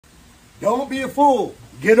Don't be a fool.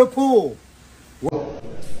 Get a pool.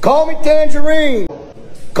 Call me Tangerine.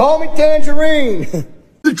 Call me Tangerine.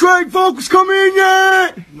 The drag vocals come in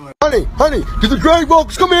yet? Honey, did the drag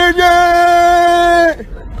vocals come in yet?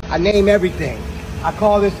 I name everything. I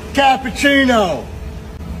call this cappuccino.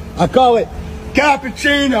 I call it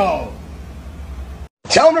cappuccino.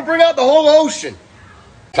 Tell him to bring out the whole ocean.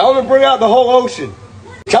 Tell him to bring out the whole ocean.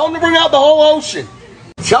 Tell him to bring out the whole ocean.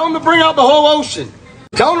 Tell him to bring out the whole ocean.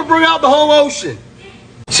 Tell him to bring out the whole ocean.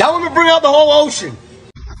 Tell him to bring out the whole ocean.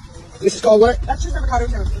 This is called what? That's just avocado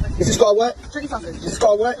toast. This is called what? Turkey sausage. This is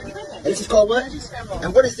called what? And this is called what?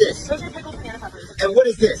 And what is this? Those are pickled banana peppers. And what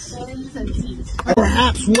is this? Onions and seeds.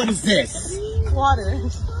 Perhaps what is this? Water.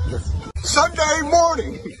 Sunday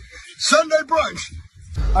morning. Sunday brunch.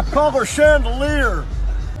 I call her chandelier.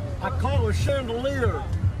 I call her chandelier.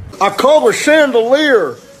 I call her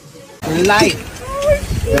chandelier. Life.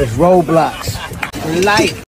 There's roadblocks. Life.